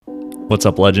What's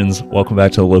up, legends? Welcome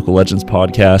back to the Local Legends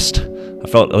podcast. I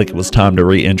felt like it was time to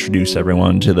reintroduce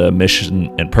everyone to the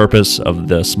mission and purpose of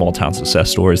the small town success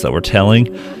stories that we're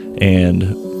telling.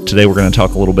 And today we're going to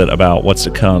talk a little bit about what's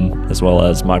to come, as well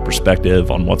as my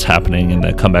perspective on what's happening in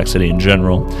the Comeback City in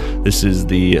general. This is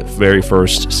the very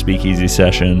first speakeasy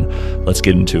session. Let's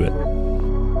get into it.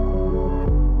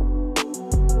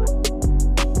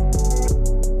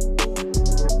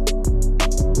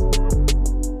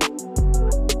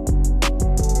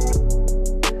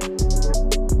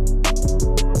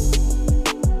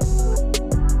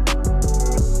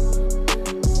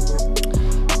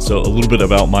 So a little bit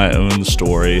about my own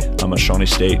story. I'm a Shawnee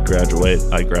State graduate.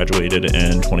 I graduated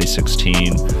in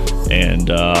 2016, and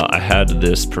I had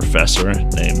this professor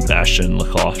named Bastien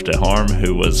Lacoff de Harm,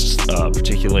 who was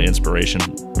particularly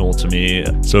inspirational to me.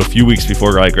 So a few weeks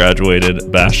before I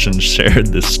graduated, Bastien shared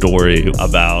this story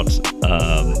about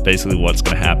basically what's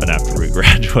going to happen after we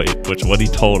graduate, which what he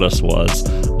told us was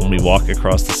when we walk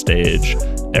across the stage,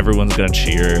 everyone's going to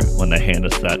cheer when they hand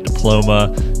us that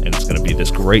diploma, and it's going to be this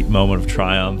great moment of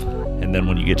triumph. And then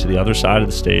when you get to the other side of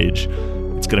the stage,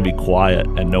 it's going to be quiet,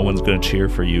 and no one's going to cheer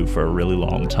for you for a really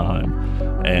long time.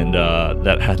 And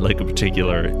that had like a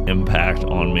particular impact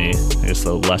on me. I guess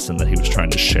the lesson that he was trying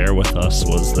to share with us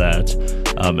was that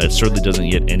it certainly doesn't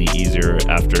get any easier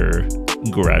after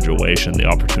graduation. The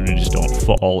opportunities don't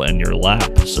fall in your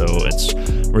lap. So it's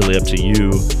really up to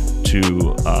you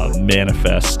to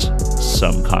manifest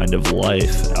some kind of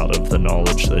life out of the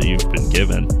knowledge that you've been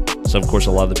given. So of course,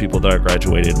 a lot of the people that I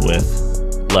graduated with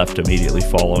left immediately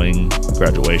following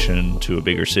graduation to a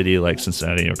bigger city like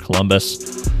Cincinnati or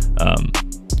Columbus,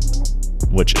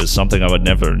 which is something I would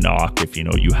never knock if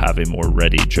you have a more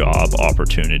ready job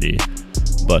opportunity.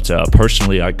 But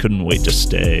personally, I couldn't wait to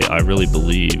stay. I really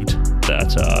believed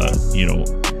that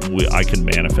I could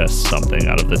manifest something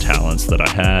out of the talents that I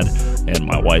had. And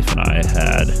my wife and I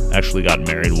had actually gotten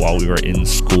married while we were in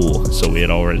school, so we had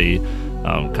already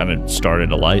kind of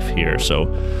started a life here. So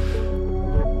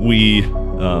we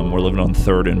were living on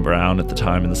 3rd and Brown at the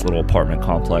time in this little apartment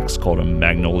complex called a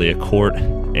Magnolia Court.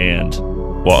 And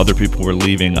while other people were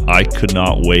leaving, I could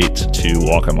not wait to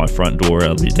walk out my front door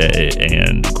every day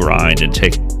and grind and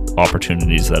take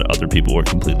opportunities that other people were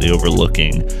completely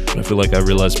overlooking. And I feel like I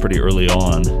realized pretty early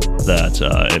on that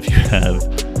if you have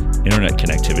internet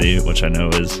connectivity, which I know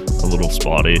is a little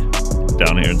spotty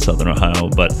down here in Southern Ohio,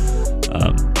 but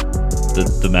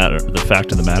the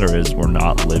fact of the matter is we're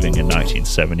not living in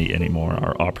 1970 anymore.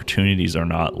 Our opportunities are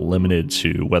not limited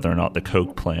to whether or not the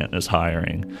Coke plant is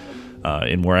hiring.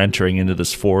 And we're entering into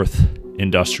this fourth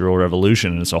industrial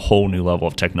revolution, and it's a whole new level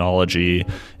of technology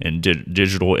and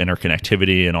digital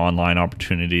interconnectivity and online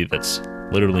opportunity that's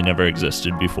literally never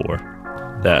existed before.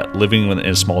 That living in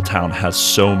a small town has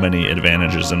so many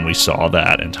advantages, and we saw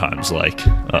that in times like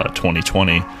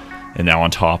 2020. And now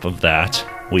on top of that,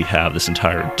 we have this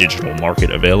entire digital market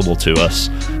available to us,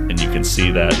 and you can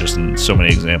see that just in so many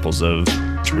examples of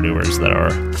entrepreneurs that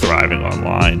are thriving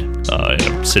online in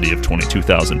a city of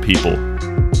 22,000 people.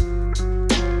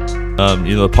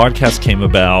 The podcast came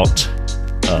about,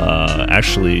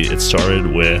 actually it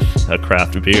started with a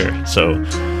craft beer. So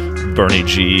Bernie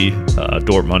G,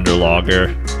 Dortmunder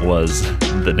Lager was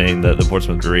the name that the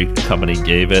Portsmouth Brewery Company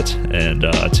gave it, and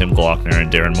Tim Glockner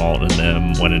and Darren Malton and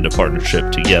them went into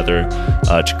partnership together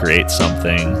to create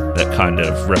something that kind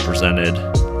of represented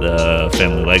the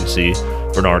family legacy.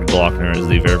 Bernard Glockner is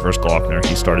the very first Glockner.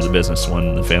 He started the business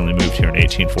when the family moved here in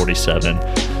 1847.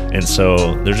 And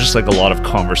so there's just like a lot of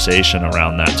conversation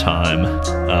around that time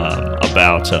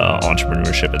about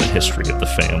entrepreneurship and the history of the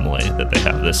family, that they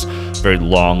have this very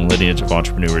long lineage of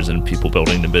entrepreneurs and people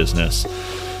building the business.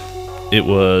 It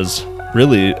was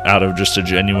really out of just a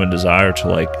genuine desire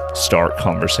to start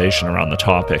conversation around the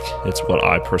topic. It's what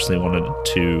I personally wanted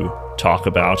to talk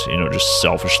about, just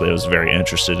selfishly. I was very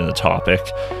interested in the topic,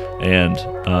 and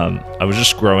I was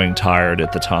just growing tired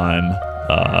at the time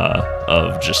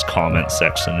of just comment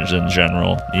sections in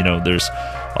general. There's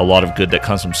a lot of good that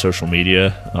comes from social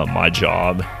media. My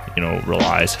job,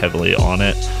 relies heavily on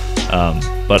it.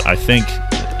 But I think,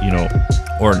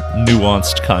 or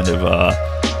nuanced kind of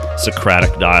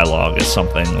Socratic dialogue is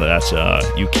something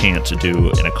that you can't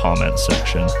do in a comment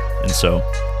section. And so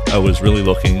I was really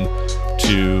looking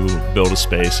to build a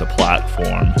space, a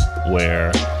platform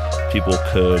where people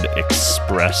could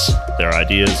express their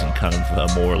ideas in kind of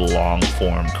a more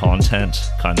long-form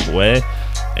content kind of way.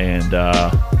 And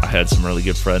I had some really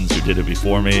good friends who did it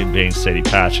before me, being Sadie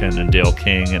Patchen and Dale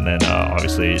King, and then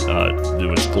obviously there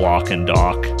was Glock and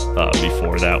Doc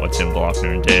before that with Tim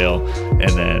Glockner and Dale. And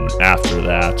then after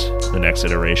that, the next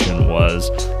iteration was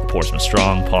the Portsmouth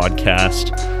Strong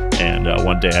podcast. And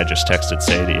one day I just texted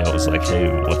Sadie. I was like, hey,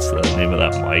 what's the name of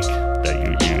that mic that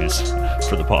you use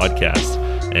for the podcast?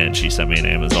 And she sent me an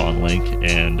Amazon link,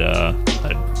 and I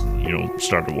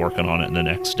started working on it the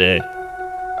next day.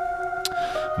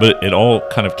 But it all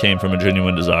kind of came from a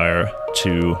genuine desire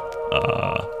to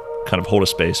kind of hold a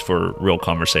space for real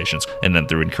conversations. And then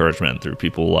through encouragement, through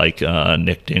people like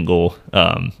Nick Dingle,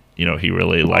 he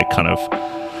really kind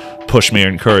of pushed me or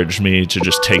encouraged me to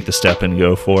just take the step and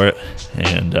go for it.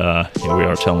 And here we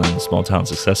are telling small town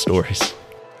success stories.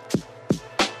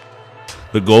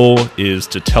 The goal is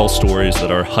to tell stories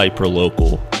that are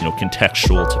hyper-local,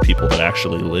 contextual to people that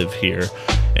actually live here.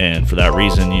 And for that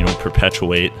reason,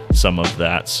 perpetuate some of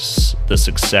the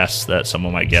success that some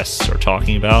of my guests are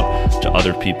talking about to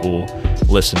other people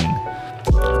listening.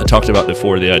 I talked about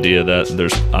before the idea that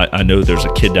I know there's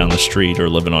a kid down the street or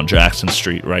living on Jackson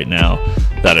Street right now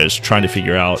that is trying to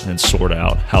figure out and sort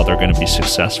out how they're going to be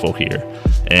successful here.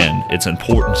 And it's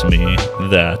important to me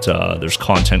that there's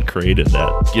content created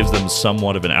that gives them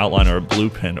somewhat of an outline or a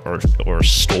blueprint or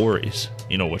stories,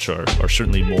 which are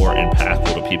certainly more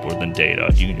impactful to people than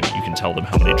data. You can tell them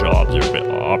how many jobs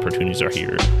or opportunities are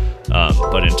here.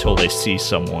 But until they see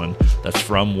someone that's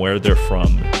from where they're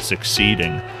from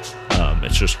succeeding,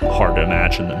 it's just hard to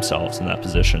imagine themselves in that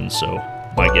position. So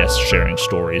my guests sharing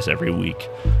stories every week,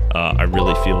 I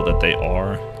really feel that they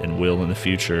are and will in the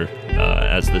future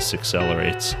as this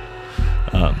accelerates,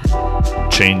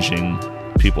 changing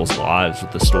people's lives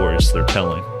with the stories they're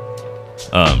telling.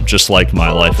 Just like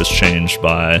my life has changed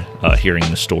by hearing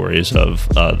the stories of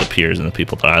the peers and the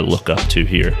people that I look up to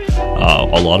here,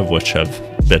 a lot of which have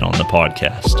been on the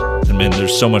podcast. I mean,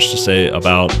 there's so much to say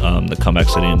about the Comeback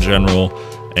City in general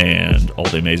and all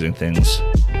the amazing things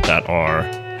that are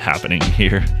happening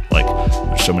here. Like,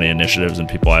 there's so many initiatives and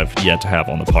people I've yet to have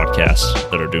on the podcast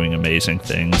that are doing amazing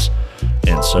things.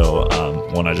 And so,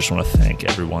 I just want to thank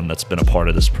everyone that's been a part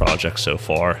of this project so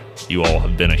far. You all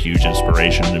have been a huge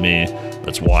inspiration to me.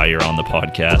 That's why you're on the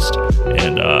podcast.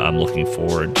 And I'm looking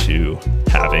forward to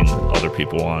having other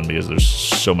people on, because there's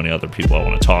so many other people I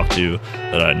want to talk to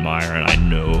that I admire and I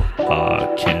know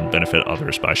can benefit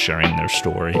others by sharing their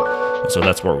story. And so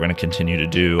that's what we're going to continue to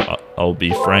do. I'll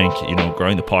be frank,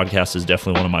 growing the podcast is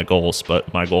definitely one of my goals,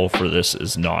 but my goal for this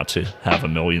is not to have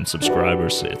 1 million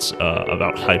subscribers. It's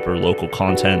about hyper-local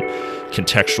content,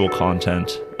 contextual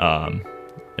content,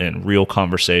 and real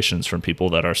conversations from people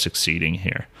that are succeeding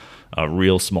here.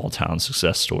 Real small town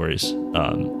success stories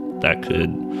that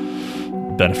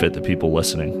could benefit the people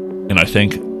listening. And I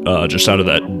think just out of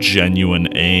that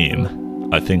genuine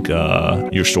aim, I think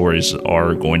your stories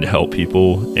are going to help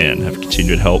people and have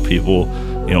continued to help people.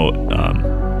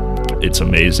 It's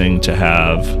amazing to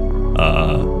have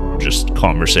just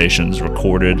conversations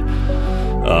recorded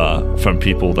from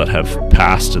people that have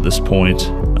passed to this point.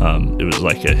 It was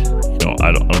like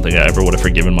I don't think I ever would have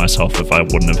forgiven myself if I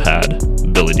wouldn't have had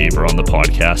Billy Deaver on the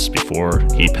podcast before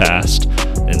he passed.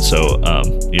 And so,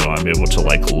 I'm able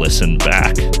to listen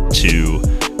back to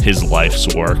his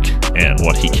life's work and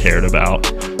what he cared about.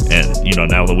 And,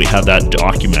 now that we have that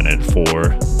documented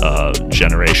for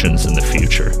generations in the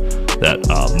future, that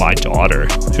my daughter,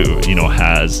 who,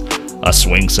 has a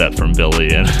swing set from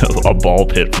Billy and a ball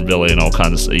pit from Billy and all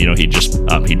kinds of,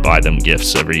 he'd buy them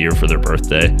gifts every year for their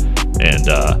birthday. And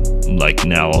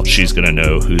now she's going to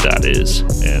know who that is.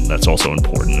 And that's also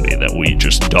important to me, that we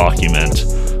just document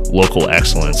local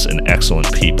excellence and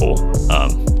excellent people,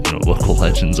 local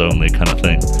legends only kind of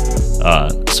thing,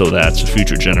 so that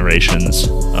future generations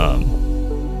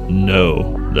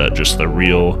know that just the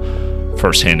real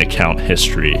firsthand account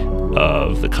history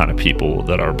of the kind of people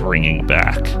that are bringing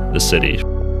back the city.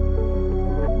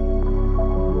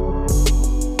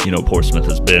 Portsmouth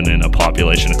has been in a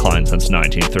population decline since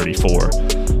 1934.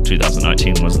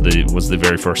 2019 was the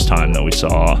very first time that we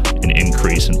saw an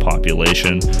increase in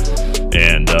population.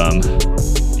 And,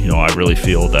 I really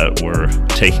feel that we're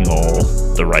taking all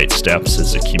the right steps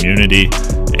as a community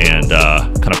and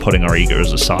kind of putting our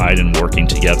egos aside and working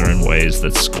together in ways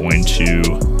that's going to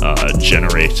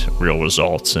generate real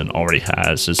results, and already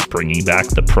has, is bringing back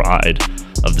the pride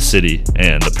of the city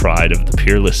and the pride of the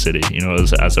peerless city,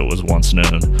 as it was once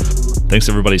known. Thanks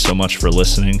everybody so much for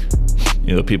listening.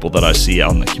 The people that I see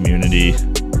out in the community,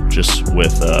 just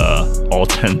with all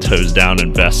 10 toes down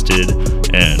invested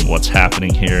in what's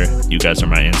happening here. You guys are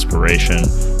my inspiration,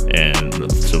 and I'm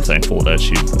so thankful that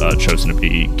you've chosen to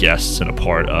be guests and a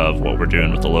part of what we're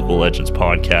doing with the Local Legends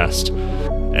podcast,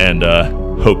 and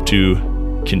hope to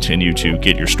continue to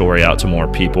get your story out to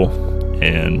more people.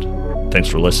 And thanks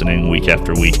for listening week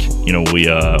after week. We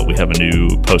have a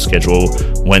new post schedule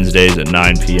Wednesdays at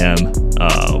 9 p.m.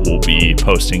 We'll be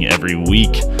posting every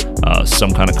week.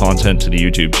 some kind of content to the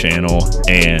YouTube channel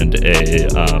and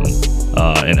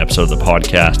an episode of the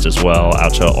podcast as well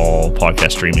out to all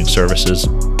podcast streaming services.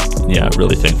 Yeah,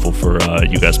 really thankful for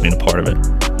you guys being a part of it.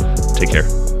 Take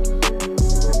care.